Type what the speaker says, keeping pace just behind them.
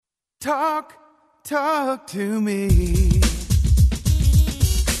Talk to me.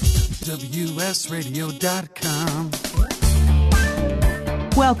 WSRadio.com.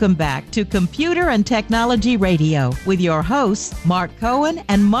 Welcome back to Computer and Technology Radio with your hosts, Mark Cohen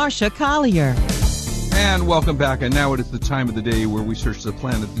and Marcia Collier. And welcome back. And now it is the time of the day where we search the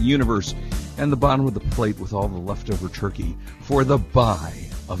planet, the universe, and the bottom of the plate with all the leftover turkey for the buy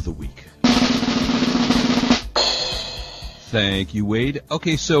of the week. Thank you, Wade.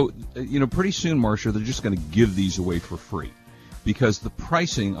 Okay, so, pretty soon, Marcia, they're just going to give these away for free because the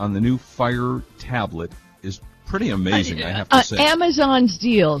pricing on the new Fire tablet is pretty amazing, I have to say. Amazon's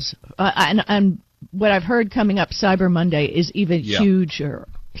deals, and what I've heard coming up Cyber Monday is even huger,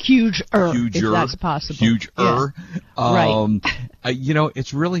 if that's possible. Huger. Yeah. Right.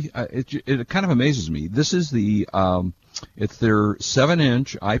 It's really, it kind of amazes me. This is it's their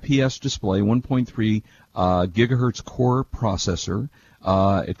 7-inch IPS display, 1.3 gigahertz core processor.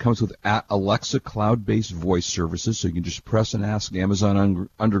 It comes with Alexa cloud-based voice services, so you can just press and ask Amazon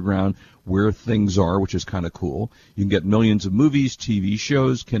Underground where things are, which is kind of cool. You can get millions of movies, TV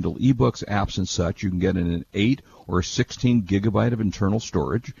shows, Kindle ebooks, apps, and such. You can get an 8 or 16 gigabyte of internal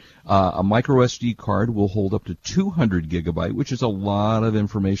storage. A micro SD card will hold up to 200 gigabyte, which is a lot of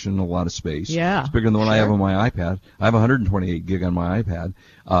information and a lot of space. Yeah, it's bigger than the one I have on my iPad. I have 128 gig on my iPad.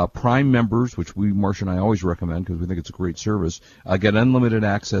 Prime members, which Marcia and I always recommend because we think it's a great service, get unlimited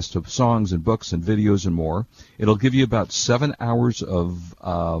access to songs and books and videos and more. It'll give you about 7 hours of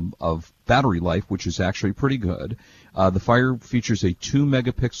battery life, which is actually pretty good. The Fire features a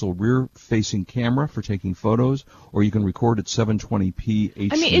 2-megapixel rear-facing camera for taking photos, or you can record at 720p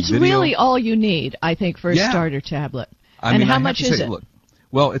HD it's video. really all you need, I think, for a starter tablet. How much is it? Look,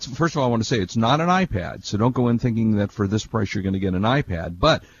 well, first of all, I want to say it's not an iPad, so don't go in thinking that for this price you're going to get an iPad.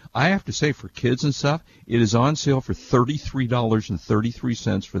 But I have to say, for kids and stuff, it is on sale for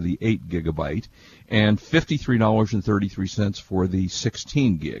 $33.33 for the 8 gigabyte and $53.33 for the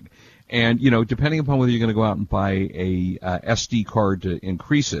 16 gig. And, depending upon whether you're going to go out and buy a SD card to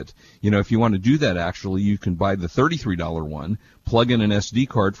increase it, if you want to do that, actually, you can buy the $33 one, plug in an SD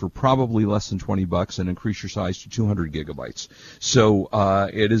card for probably less than $20 and increase your size to 200 gigabytes. So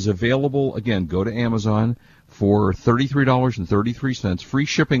it is available. Again, go to Amazon for $33.33, free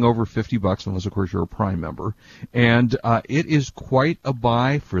shipping over $50, unless, of course, you're a Prime member. And it is quite a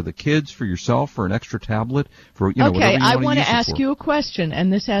buy for the kids, for yourself, for an extra tablet, for, whatever you want to use it for. Okay, I want to ask you a question,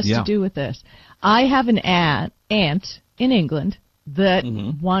 and this has to do with this. I have an aunt in England that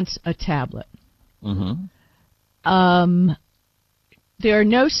wants a tablet. Mm-hmm. There are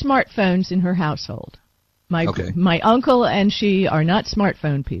no smartphones in her household. My uncle and she are not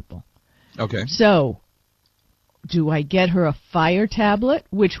smartphone people. Okay. So, do I get her a Fire tablet,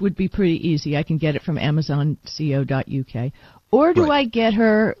 which would be pretty easy? I can get it from AmazonCo.uk. Or do I get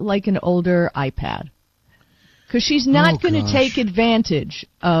her like an older iPad? Because she's not going to take advantage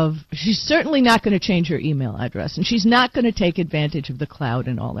of, she's certainly not going to change her email address, and she's not going to take advantage of the cloud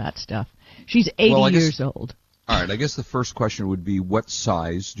and all that stuff. She's 80 years old. All right, I guess the first question would be, what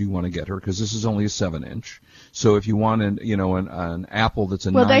size do you want to get her? Because this is only a 7-inch. So if you want an Apple that's a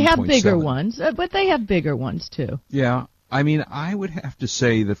 9.7. Well, they have bigger ones, but they have bigger ones too. Yeah, I would have to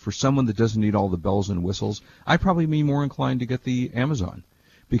say that for someone that doesn't need all the bells and whistles, I'd probably be more inclined to get the Amazon.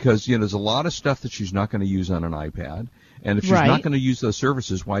 Because, there's a lot of stuff that she's not going to use on an iPad. And if she's not going to use those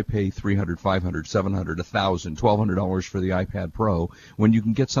services, why pay $300, $500, $700, $1,000, $1,200 for the iPad Pro when you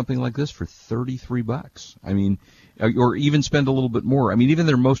can get something like this for $33? I mean, or even spend a little bit more. I mean, even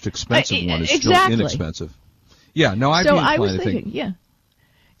their most expensive one is still inexpensive. Yeah, no, I'd be inclined to think.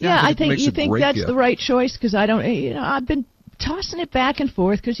 I think you think that's the right choice because I don't, I've been tossing it back and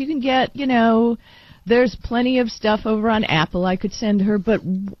forth because you can get, there's plenty of stuff over on Apple I could send her, but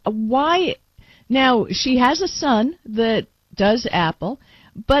why? Now, she has a son that does Apple,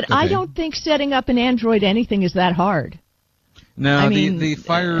 but I don't think setting up an Android anything is that hard. No, the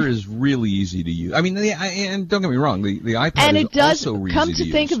Fire is really easy to use. I mean, and don't get me wrong, the iPad and is it does, also easy come to to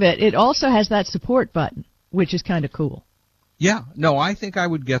use. think of it, it also has that support button, which is kind of cool. Yeah, no, I think I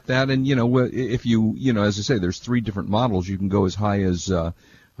would get that, and if you, as I say, there's 3 different models. You can go as high as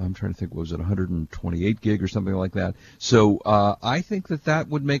I'm trying to think, what was it, 128 gig or something like that. So I think that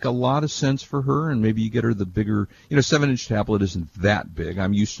would make a lot of sense for her, and maybe you get her the bigger, 7-inch tablet isn't that big.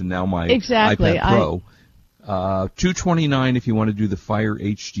 I'm used to now my iPad Pro. $229 if you want to do the Fire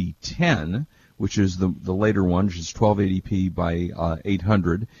HD 10, which is the later one, which is 1280p by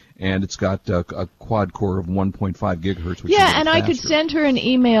 800, and it's got a quad core of 1.5 gigahertz. Which is and faster. I could send her an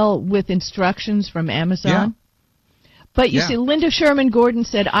email with instructions from Amazon. But you Yeah. see, Linda Sherman Gordon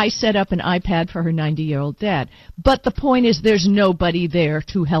said, I set up an iPad for her 90-year-old dad. But the point is there's nobody there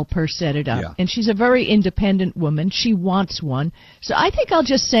to help her set it up. Yeah. And she's a very independent woman. She wants one. So I think I'll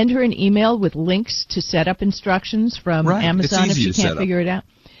just send her an email with links to set up instructions from Right. Amazon It's if easy she to can't set up. figure it out.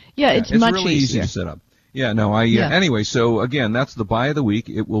 Yeah, it's much really easier. easy to set up. Yeah, no, anyway, so again, that's the buy of the week.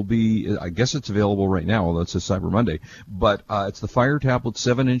 It will be, I guess it's available right now, although it's a Cyber Monday, but, it's the Fire Tablet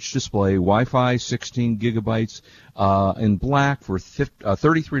 7-inch display, Wi-Fi, 16 gigabytes, in black for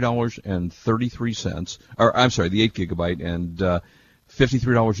 $33.33, or I'm sorry, the 8 gigabyte, and,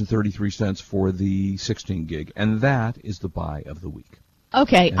 $53.33 for the 16 gig. And that is the buy of the week.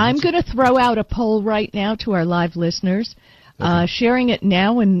 Okay, I'm going to throw out a poll right now to our live listeners. Sharing it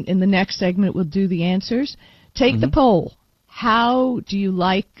now, and in the next segment we'll do the answers. Take the poll. How do you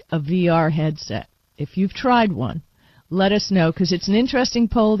like a VR headset? If you've tried one, let us know, because it's an interesting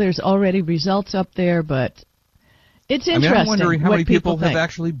poll. There's already results up there, but it's interesting. I'm wondering how what many people have think.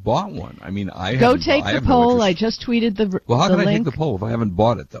 actually bought one. I mean, Go take the poll. I just tweeted the link. Well, how can I take the poll if I haven't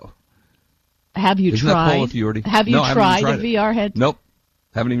bought it, though? Have you Isn't tried? that poll if you already... Have you No, I haven't even tried a tried it. VR headset? Nope.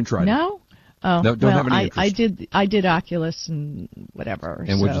 Haven't even tried it. No? Oh, No, don't have any interest. I did Oculus and whatever.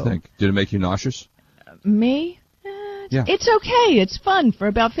 And what'd you think? Did it make you nauseous? Me? Yeah. It's okay. It's fun for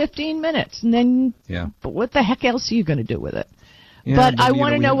about 15 minutes, and then. Yeah. But what the heck else are you going to do with it? Yeah, but I you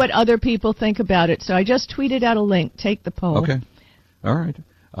want to we know have- what other people think about it, so I just tweeted out a link. Take the poll. Okay. All right.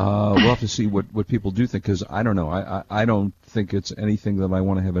 We'll have to see what people do think, because I don't know. I don't think it's anything that I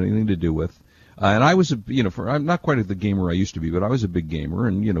want to have anything to do with. And I was, I'm not quite the gamer I used to be, but I was a big gamer,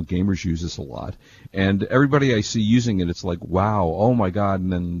 and, gamers use this a lot. And everybody I see using it, it's like, wow, oh my God,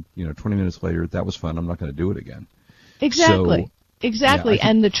 and then, 20 minutes later, that was fun, I'm not going to do it again. Exactly. So, Exactly. yeah,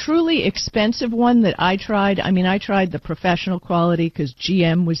 And the truly expensive one that I tried the professional quality because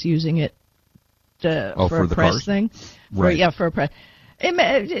GM was using it for a the press cars? thing. Right. For a press.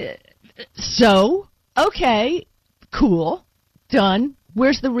 So, okay, cool, done.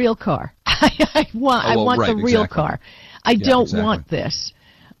 Where's the real car? I want right, the real exactly. car. I don't want this.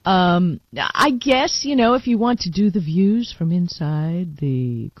 I guess, if you want to do the views from inside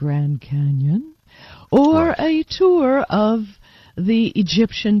the Grand Canyon or a tour of the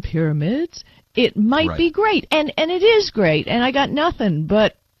Egyptian pyramids, it might be great. And it is great. And I got nothing,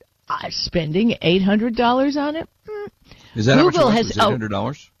 but spending $800 on it? Is that Google how much it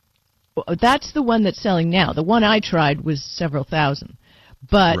was? $800? That's the one that's selling now. The one I tried was several thousand.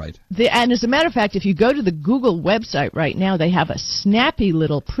 But and as a matter of fact, if you go to the Google website right now, they have a snappy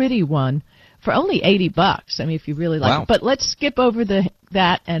little pretty one for only $80. I mean, if you really like it. But let's skip over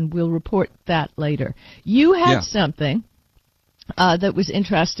that, and we'll report that later. You had something that was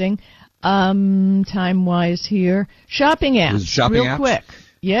interesting, time-wise here. Shopping apps. Shopping real apps? Quick.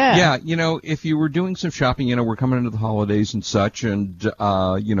 Yeah. Yeah, if you were doing some shopping, we're coming into the holidays and such, and,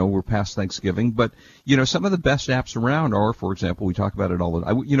 we're past Thanksgiving, but, some of the best apps around are, for example, we talk about it all the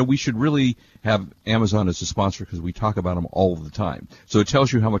time. We should really have Amazon as a sponsor because we talk about them all the time. So it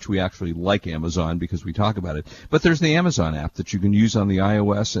tells you how much we actually like Amazon because we talk about it. But there's the Amazon app that you can use on the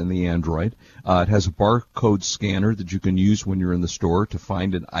iOS and the Android. It has a barcode scanner that you can use when you're in the store to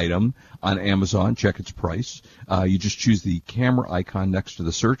find an item on Amazon, check its price. You just choose the camera icon next to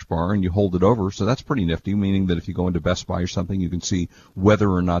the search bar and you hold it over. So that's pretty nifty, meaning that if you go into Best Buy or something, you can see whether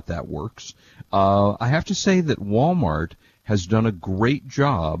or not that works. I have to say that Walmart has done a great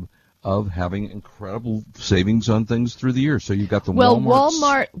job of having incredible savings on things through the year. So you've got the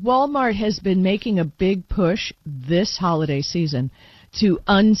Walmart has been making a big push this holiday season to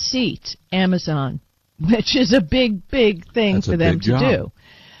unseat Amazon, which is a big thing for them to do.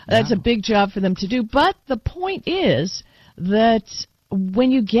 That's a big job for them to do. But the point is that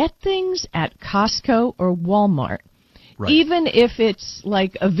when you get things at Costco or Walmart, even if it's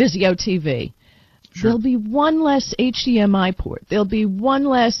like a Vizio TV, there'll be one less HDMI port. There'll be one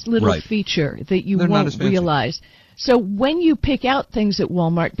less little feature that you won't realize. So when you pick out things at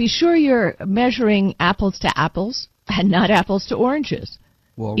Walmart, be sure you're measuring apples to apples and not apples to oranges.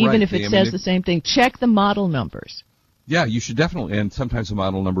 Well, even if it says the same thing. Check the model numbers. Yeah, you should definitely, and sometimes the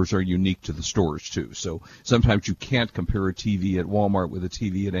model numbers are unique to the stores too. So sometimes you can't compare a TV at Walmart with a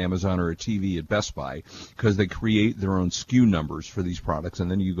TV at Amazon or a TV at Best Buy because they create their own SKU numbers for these products,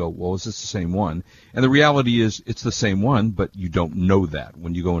 and then you go, well, is this the same one? And the reality is it's the same one, but you don't know that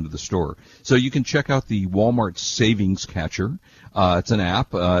when you go into the store. So you can check out the Walmart Savings Catcher. It's an app.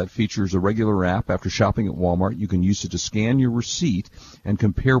 It features a regular app. After shopping at Walmart, you can use it to scan your receipt and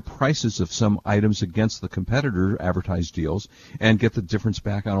compare prices of some items against the competitor advertised deals and get the difference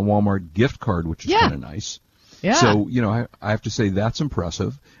back on a Walmart gift card, which is kind of nice. Yeah. So, I have to say that's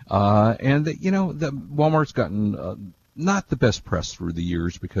impressive. And, that Walmart's gotten not the best press through the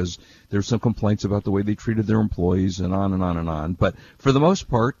years because there's some complaints about the way they treated their employees and on and on and on. But for the most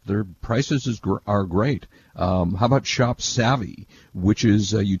part, their prices are great. How about Shop Savvy, which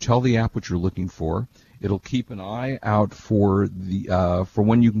is you tell the app what you're looking for. It'll keep an eye out for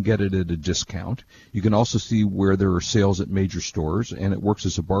when you can get it at a discount. You can also see where there are sales at major stores, and it works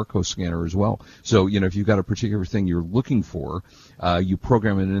as a barcode scanner as well. So, if you've got a particular thing you're looking for, you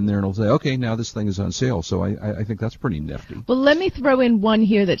program it in there, and it'll say, okay, now this thing is on sale. So I think that's pretty nifty. Well, let me throw in one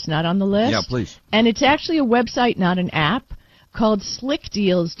here that's not on the list. Yeah, please. And it's actually a website, not an app, called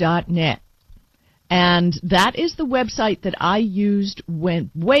slickdeals.net. And that is the website that I used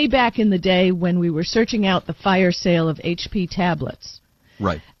way back in the day when we were searching out the fire sale of HP tablets.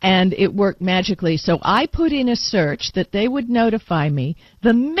 Right. And it worked magically. So I put in a search that they would notify me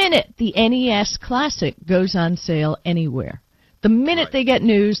the minute the NES Classic goes on sale anywhere. The minute they get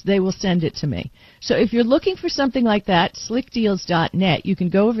news, they will send it to me. So if you're looking for something like that, slickdeals.net, you can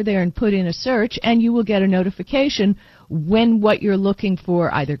go over there and put in a search, and you will get a notification when what you're looking for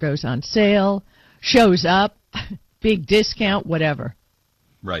either goes on sale, shows up, big discount, whatever.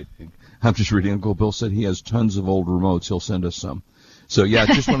 Right. I'm just reading. Uncle Bill said he has tons of old remotes. He'll send us some. So, yeah,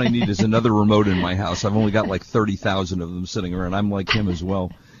 just what I need is another remote in my house. I've only got like 30,000 of them sitting around. I'm like him as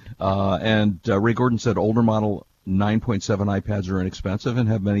well. And Ray Gordon said older model 9.7 iPads are inexpensive and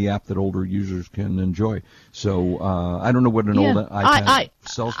have many apps that older users can enjoy. So I don't know what an old iPad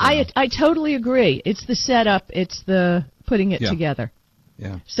sells for. I totally agree. It's the setup. It's the putting it together.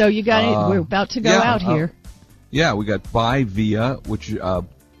 Yeah. So you got it. We're about to go out here. Yeah, we got Buy Via, which.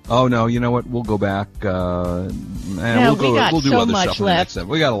 Oh no! You know what? We'll go back. We'll do so other much stuff left.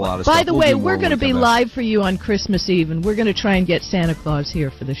 We got a lot of stuff. By the way, we're going to be live for you on Christmas Eve, and we're going to try and get Santa Claus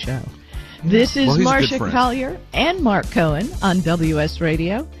here for the show. This is Marcia Collier and Mark Cohen on WS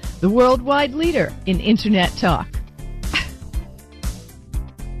Radio, the worldwide leader in Internet talk.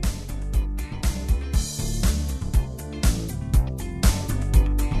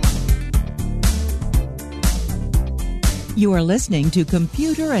 You are listening to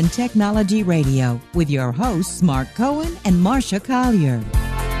Computer and Technology Radio with your hosts Mark Cohen and Marcia Collier.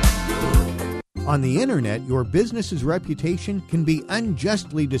 On the internet, your business's reputation can be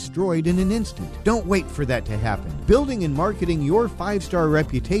unjustly destroyed in an instant. Don't wait for that to happen. Building and marketing your 5-star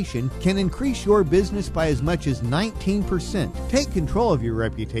reputation can increase your business by as much as 19%. Take control of your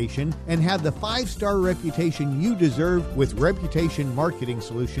reputation and have the 5-star reputation you deserve with Reputation Marketing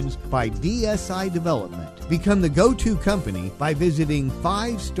Solutions by DSI Development. Become the go-to company by visiting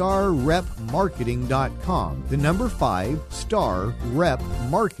 5starrepmarketing.com. The number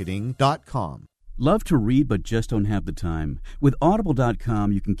 5starrepmarketing.com. Love to read but just don't have the time? With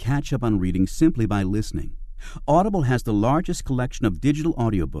Audible.com, you can catch up on reading simply by listening. Audible has the largest collection of digital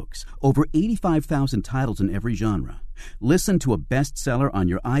audiobooks, over 85,000 titles in every genre. Listen to a bestseller on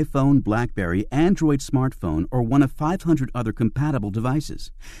your iPhone, BlackBerry, Android smartphone, or one of 500 other compatible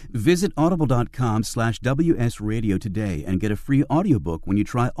devices. Visit audible.com/WSRadio today and get a free audiobook when you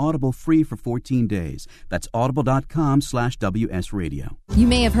try Audible free for 14 days. That's audible.com/WSRadio. You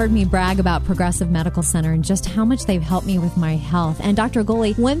may have heard me brag about Progressive Medical Center and just how much they've helped me with my health. And Dr.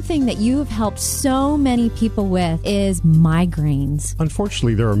 Goley, one thing that you have helped so many people with is migraines.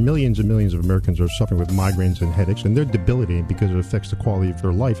 Unfortunately, there are millions and millions of Americans who are suffering with migraines and headaches, and they're debilitating because it affects the quality of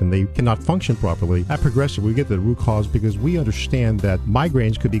their life and they cannot function properly. At Progressive, we get the root cause because we understand that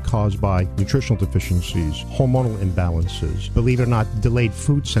migraines could be caused by nutritional deficiencies, hormonal imbalances, believe it or not, delayed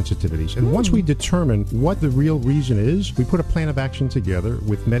food sensitivities. And once we determine what the real reason is, we put a plan of action together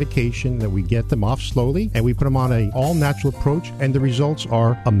with medication that we get them off slowly, and we put them on an all-natural approach, and the results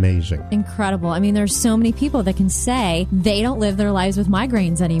are amazing. Incredible. I mean, there's so many people that can say they don't live their lives with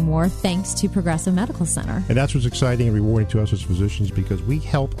migraines anymore thanks to Progressive Medical Center. And that's what's exciting and rewarding to us as physicians because we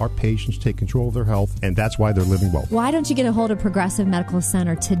help our patients take control of their health, and that's why they're living well. Why don't you get a hold of Progressive Medical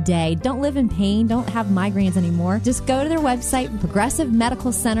Center today? Don't live in pain. Don't have migraines anymore. Just go to their website,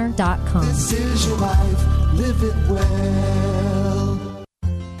 progressivemedicalcenter.com. This is your life. Live it well.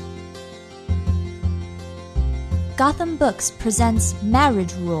 Gotham Books presents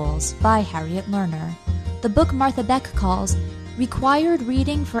Marriage Rules by Harriet Lerner. The book Martha Beck calls required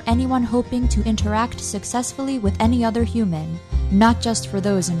reading for anyone hoping to interact successfully with any other human, not just for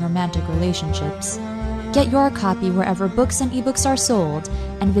those in romantic relationships. Get your copy wherever books and ebooks are sold,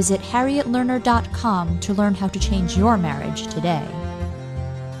 and visit harrietlerner.com to learn how to change your marriage today.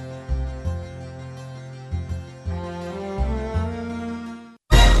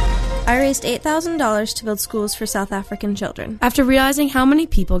 I raised $8,000 to build schools for South African children. After realizing how many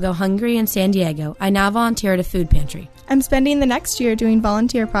people go hungry in San Diego, I now volunteer at a food pantry. I'm spending the next year doing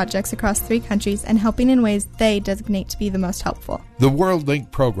volunteer projects across 3 countries and helping in ways they designate to be the most helpful. The WorldLink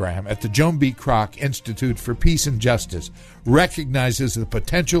program at the Joan B. Kroc Institute for Peace and Justice recognizes the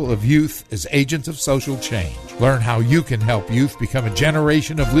potential of youth as agents of social change. Learn how you can help youth become a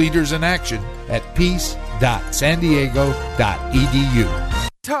generation of leaders in action at peace.sandiego.edu.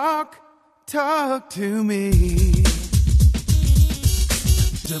 Talk to me.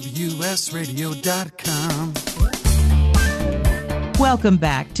 WSRadio.com. Welcome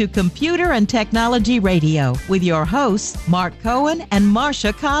back to Computer and Technology Radio with your hosts, Mark Cohen and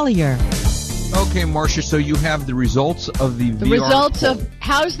Marsha Collier. Okay, Marsha, so you have the results of the VR results poll. of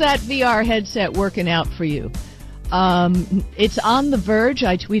how's that VR headset working out for you? It's on The Verge.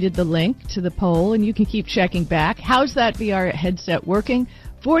 I tweeted the link to the poll, and you can keep checking back. How's that VR headset working?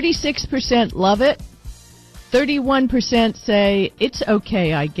 46% love it. 31% say it's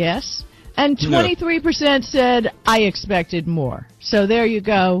okay, I guess. And 23% said, I expected more. So there you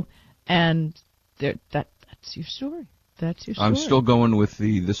go. And that's your story. That's your story. I'm still going with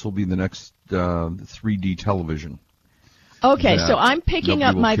this will be the next 3D television. Okay, so I'm picking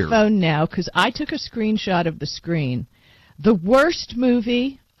up my phone now because I took a screenshot of the screen. The worst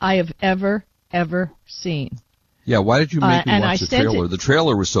movie I have ever seen. Yeah, why did you make me watch the trailer? The The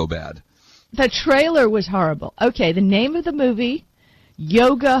trailer was so bad. The trailer was horrible. Okay, the name of the movie,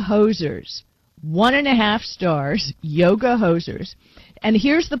 Yoga Hosers. 1.5 stars, Yoga Hosers. And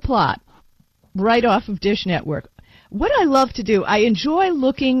here's the plot, right off of Dish Network. What I love to do, I enjoy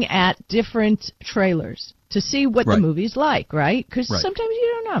looking at different trailers to see what the movie's like, right? Because sometimes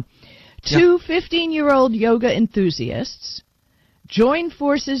you don't know. Two 15-year-old yoga enthusiasts join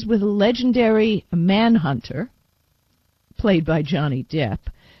forces with a legendary manhunter, played by Johnny Depp,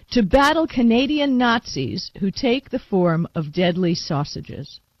 to battle Canadian Nazis who take the form of deadly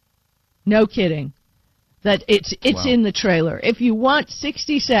sausages. No kidding. That it's in the trailer. If you want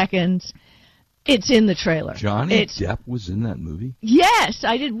 60 seconds, it's in the trailer. Johnny Depp was in that movie? Yes,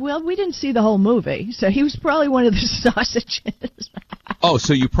 I did. Well, we didn't see the whole movie, so he was probably one of the sausages. Oh,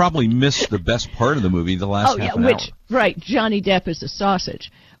 so you probably missed the best part of the movie, the last half an hour. Right, Johnny Depp is a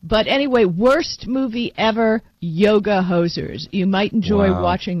sausage. But anyway, worst movie ever, Yoga Hosers. You might enjoy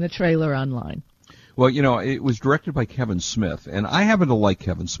watching the trailer online. Well, it was directed by Kevin Smith, and I happen to like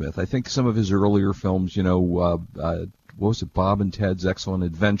Kevin Smith. I think some of his earlier films, what was it, Bob and Ted's Excellent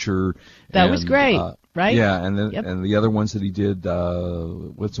Adventure. That was great, right? Yeah, and the other ones that he did,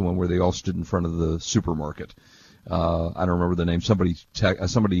 what's the one where they all stood in front of the supermarket? I don't remember the name. Somebody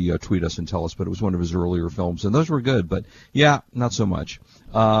tweet us and tell us, but it was one of his earlier films, and those were good. But yeah, not so much.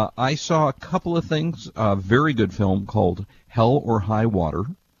 I saw a couple of things. A very good film called Hell or High Water.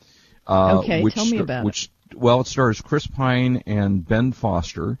 Tell me about it. Well, it stars Chris Pine and Ben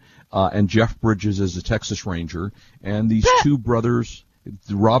Foster, and Jeff Bridges as a Texas Ranger, and these two brothers,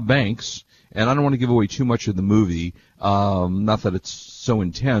 Rob Banks. And I don't want to give away too much of the movie. Not that it's so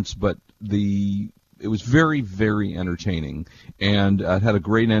intense, but it was very, very entertaining, and it had a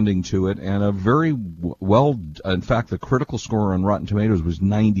great ending to it, and a very in fact, the critical score on Rotten Tomatoes was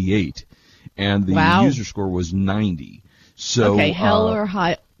 98, and the user score was 90. So Hell or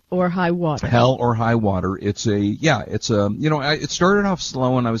High Water. Hell or High Water. It started off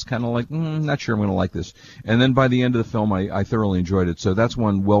slow, and I was kind of like, not sure I'm going to like this. And then by the end of the film, I thoroughly enjoyed it. So that's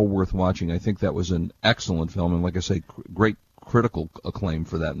one well worth watching. I think that was an excellent film, and like I say, great critical acclaim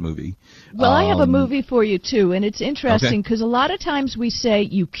for that movie. Well, I have a movie for you, too, and it's interesting because a lot of times we say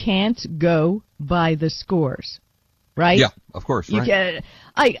you can't go by the scores, right? Yeah, of course, right.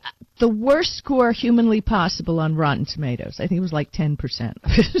 The worst score humanly possible on Rotten Tomatoes, I think it was like 10%.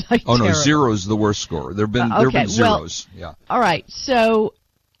 No, zero's the worst score. There have been zeros. Yeah. All right, so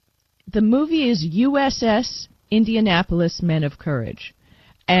the movie is USS Indianapolis Men of Courage,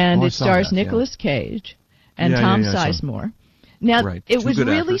 and it stars Nicolas Cage and Tom Sizemore. Now, it was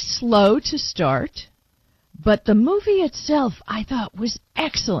really slow to start, but the movie itself, I thought, was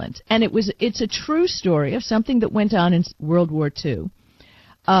excellent. And it's a true story of something that went on in World War II,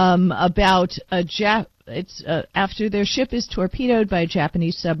 about after their ship is torpedoed by a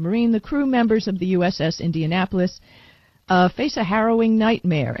Japanese submarine, the crew members of the USS Indianapolis face a harrowing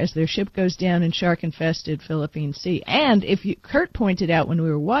nightmare as their ship goes down in shark-infested Philippine Sea. And Kurt pointed out when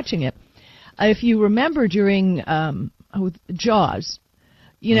we were watching it, if you remember during Jaws,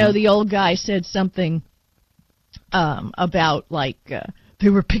 the old guy said something about they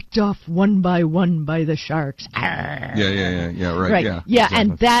were picked off one by one by the sharks. Yeah, right. Yeah, exactly.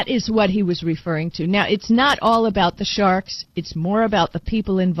 And that is what he was referring to. Now, it's not all about the sharks. It's more about the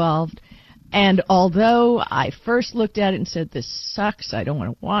people involved. And although I first looked at it and said, this sucks, I don't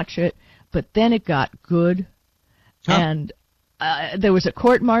want to watch it, but then it got good. And there was a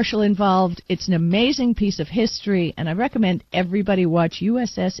court-martial involved. It's an amazing piece of history, and I recommend everybody watch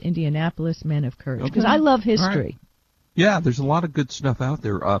USS Indianapolis Men of Courage, because I love history. Yeah, there's a lot of good stuff out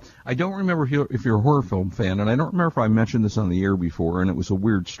there. I don't remember if you're a horror film fan, and I don't remember if I mentioned this on the air before, and it was a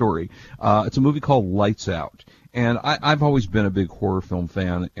weird story. It's a movie called Lights Out. And I've always been a big horror film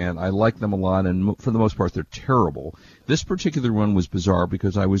fan, and I like them a lot, and for the most part, they're terrible. This particular one was bizarre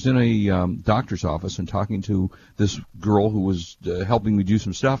because I was in a doctor's office and talking to this girl who was helping me do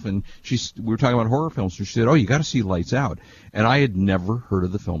some stuff, and we were talking about horror films, and she said, "Oh, you got to see Lights Out." And I had never heard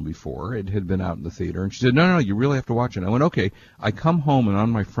of the film before. It had been out in the theater, and she said, No, you really have to watch it. And I went, okay. I come home, and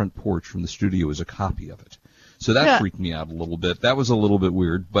on my front porch from the studio is a copy of it. So that freaked me out a little bit. That was a little bit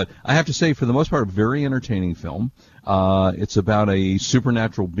weird. But I have to say, for the most part, a very entertaining film. It's about a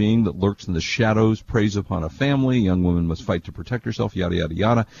supernatural being that lurks in the shadows, preys upon a family. A young woman must fight to protect herself, yada, yada,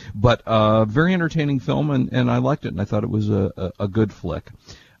 yada. But very entertaining film, and I liked it, and I thought it was a good flick.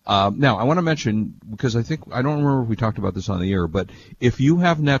 Now, I want to mention, because I don't remember if we talked about this on the air, but if you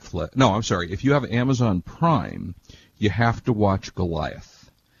have if you have Amazon Prime, you have to watch Goliath.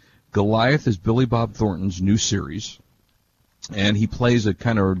 Goliath is Billy Bob Thornton's new series, and he plays a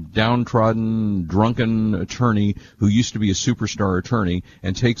kind of downtrodden, drunken attorney who used to be a superstar attorney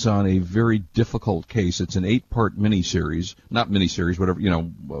and takes on a very difficult case. It's an 8-part miniseries, not miniseries, whatever,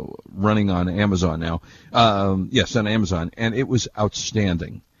 running on Amazon now. Yes, on Amazon, and it was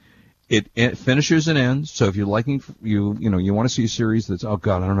outstanding. It finishes and ends. So if you're liking, you want to see a series that's, oh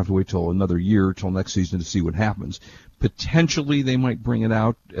God, I don't have to wait till another year till next season to see what happens. Potentially they might bring it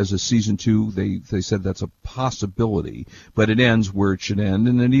out as a season 2. They said that's a possibility, but it ends where it should end,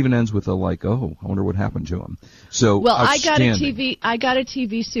 and it even ends with a I wonder what happened to him. So I got a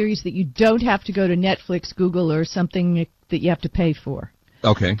TV series that you don't have to go to Netflix, Google, or something that you have to pay for.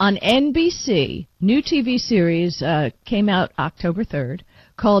 Okay. On NBC, new TV series came out October 3rd.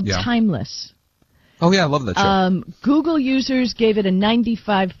 Called Timeless. Oh, yeah, I love that show. Google users gave it a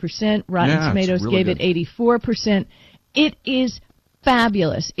 95%. Rotten Tomatoes gave it 84%. It is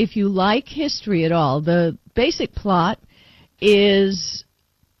fabulous. If you like history at all, the basic plot is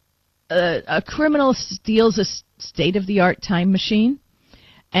a criminal steals a state-of-the-art time machine,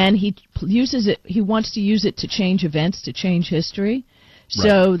 and he wants to use it to change events, to change history.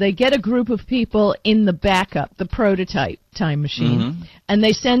 So they get a group of people in the backup, the prototype time machine, and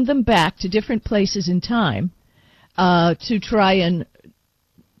they send them back to different places in time to try and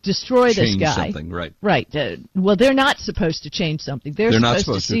destroy this guy. Change something, right. Right. Well, they're not supposed to change something. They're not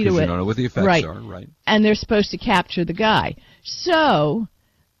supposed to see to it. You don't know what the effects are, right. And they're supposed to capture the guy. So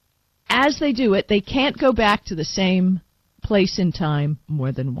as they do it, they can't go back to the same place in time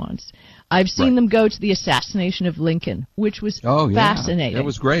more than once. I've seen them go to the assassination of Lincoln, which was fascinating. That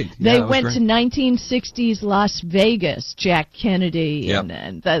was great. They went to 1960s Las Vegas, Jack Kennedy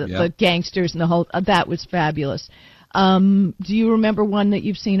and the gangsters and the whole. That was fabulous. Do you remember one that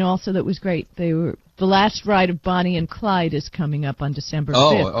you've seen also that was great? The Last Ride of Bonnie and Clyde is coming up on December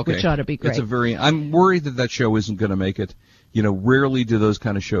 5th, which ought to be great. I'm worried that show isn't going to make it. Rarely do those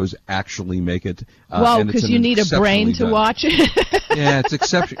kind of shows actually make it. Well, because you need a brain to watch it. Yeah, it's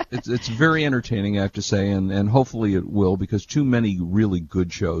exceptional. It's very entertaining, I have to say, and hopefully it will, because too many really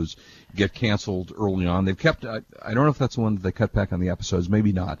good shows get canceled early on. They've kept, I don't know if that's the one that they cut back on the episodes,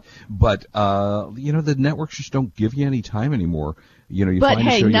 maybe not. But, the networks just don't give you any time anymore. But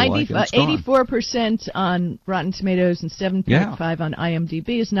hey, 84% on Rotten Tomatoes and 7.5 on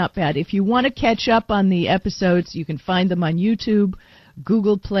IMDb is not bad. If you want to catch up on the episodes, you can find them on YouTube,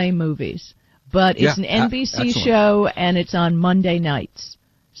 Google Play Movies. But it's an NBC show, and it's on Monday nights.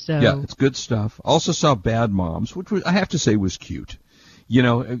 So yeah, it's good stuff. Also saw Bad Moms, which I have to say was cute.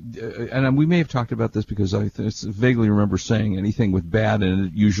 And we may have talked about this because I vaguely remember saying anything with bad, and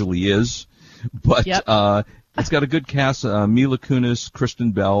it usually is. But it's got a good cast: Mila Kunis,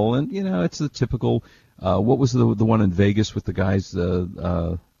 Kristen Bell, and it's the typical. What was the one in Vegas with the guys? They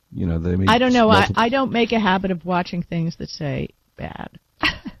made. I don't know. I don't make a habit of watching things that say bad.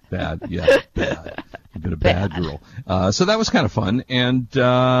 Bad. You've been a bad girl. So that was kind of fun, and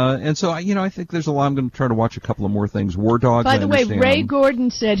so I think there's a lot. I'm going to try to watch a couple of more things. War Dogs. By the way, Ray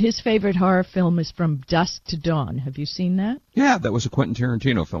Gordon said his favorite horror film is From Dusk to Dawn. Have you seen that? Yeah, that was a Quentin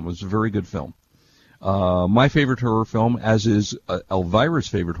Tarantino film. It was a very good film. My favorite horror film, as is Elvira's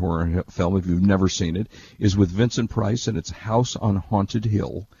favorite horror film, if you've never seen it, is with Vincent Price, and it's House on Haunted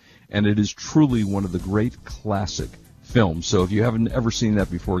Hill, and it is truly one of the great classic films. So if you haven't ever seen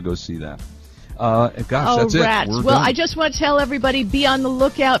that before, go see that. That's rats. it. Well, I just want to tell everybody, be on the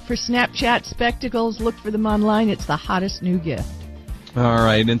lookout for Snapchat spectacles. Look for them online. It's the hottest new gift. All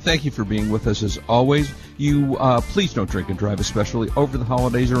right, and thank you for being with us as always. You please don't drink and drive, especially over the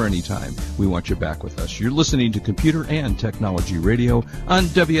holidays or anytime. We want you back with us. You're listening to Computer and Technology Radio on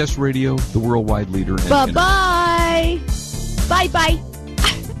WS Radio, the worldwide leader in Bye-bye. Bye-bye.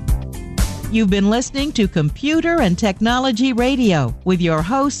 You've been listening to Computer and Technology Radio with your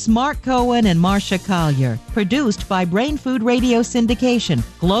hosts Mark Cohen and Marcia Collier, produced by Brain Food Radio Syndication,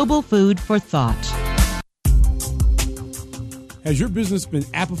 global food for thought. Has your business been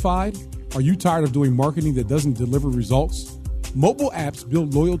appified? Are you tired of doing marketing that doesn't deliver results? Mobile apps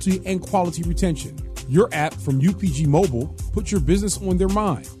build loyalty and quality retention. Your app from UPG Mobile puts your business on their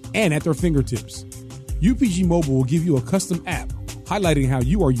mind and at their fingertips. UPG Mobile will give you a custom app highlighting how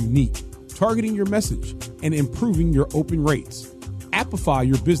you are unique, targeting your message, and improving your open rates. Appify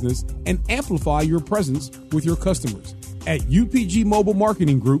your business and amplify your presence with your customers at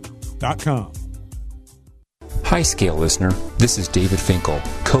upgmobilemarketinggroup.com. Hi, Scale listener. This is David Finkel,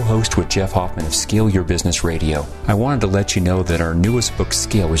 co-host with Jeff Hoffman of Scale Your Business Radio. I wanted to let you know that our newest book,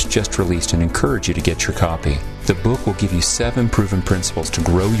 Scale, was just released and encourage you to get your copy. The book will give you 7 proven principles to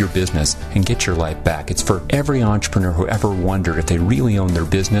grow your business and get your life back. It's for every entrepreneur who ever wondered if they really own their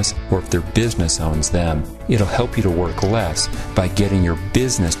business or if their business owns them. It'll help you to work less by getting your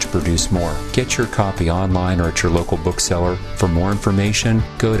business to produce more. Get your copy online or at your local bookseller. For more information,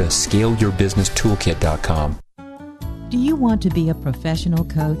 go to scaleyourbusinesstoolkit.com. Do you want to be a professional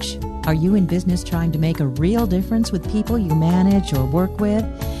coach? Are you in business trying to make a real difference with people you manage or work with?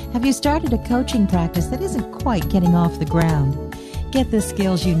 Have you started a coaching practice that isn't quite getting off the ground? Get the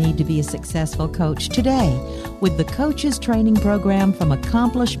skills you need to be a successful coach today with the Coaches Training Program from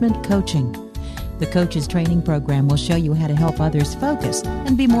Accomplishment Coaching. The Coaches Training Program will show you how to help others focus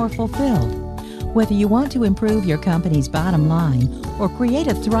and be more fulfilled. Whether you want to improve your company's bottom line or create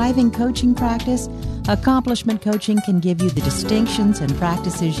a thriving coaching practice, Accomplishment Coaching can give you the distinctions and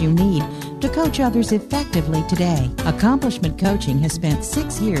practices you need to coach others effectively today. Accomplishment Coaching has spent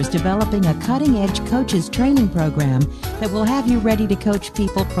 6 years developing a cutting-edge coaches training program that will have you ready to coach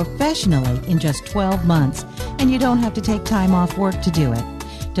people professionally in just 12 months, and you don't have to take time off work to do it.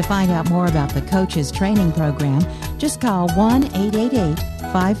 To find out more about the Coaches Training Program, just call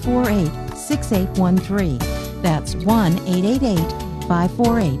 1-888-548-6813. That's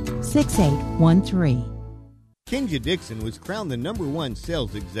 1-888-548-6813. Kinja Dixon was crowned the #1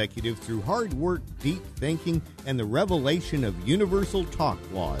 sales executive through hard work, deep thinking, and the revelation of Universal Talk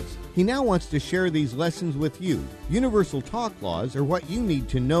Laws. He now wants to share these lessons with you. Universal Talk Laws are what you need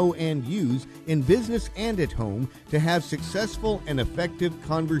to know and use in business and at home to have successful and effective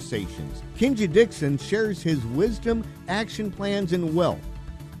conversations. Kinja Dixon shares his wisdom, action plans, and wealth.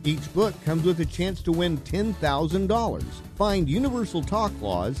 Each book comes with a chance to win $10,000. Find Universal Talk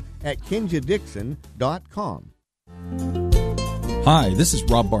Laws at KinjaDixon.com. Hi, this is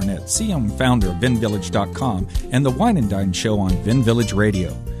Rob Barnett, CEO and founder of VinVillage.com and the Wine and Dine Show on VinVillage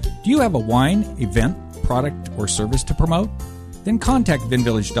Radio. Do you have a wine, event, product, or service to promote? Then contact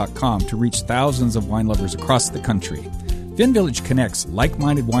VinVillage.com to reach thousands of wine lovers across the country. VinVillage connects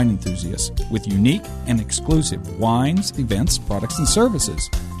like-minded wine enthusiasts with unique and exclusive wines, events, products, and services.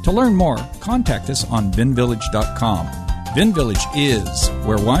 To learn more, contact us on VinVillage.com. VinVillage is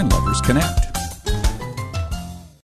where wine lovers connect.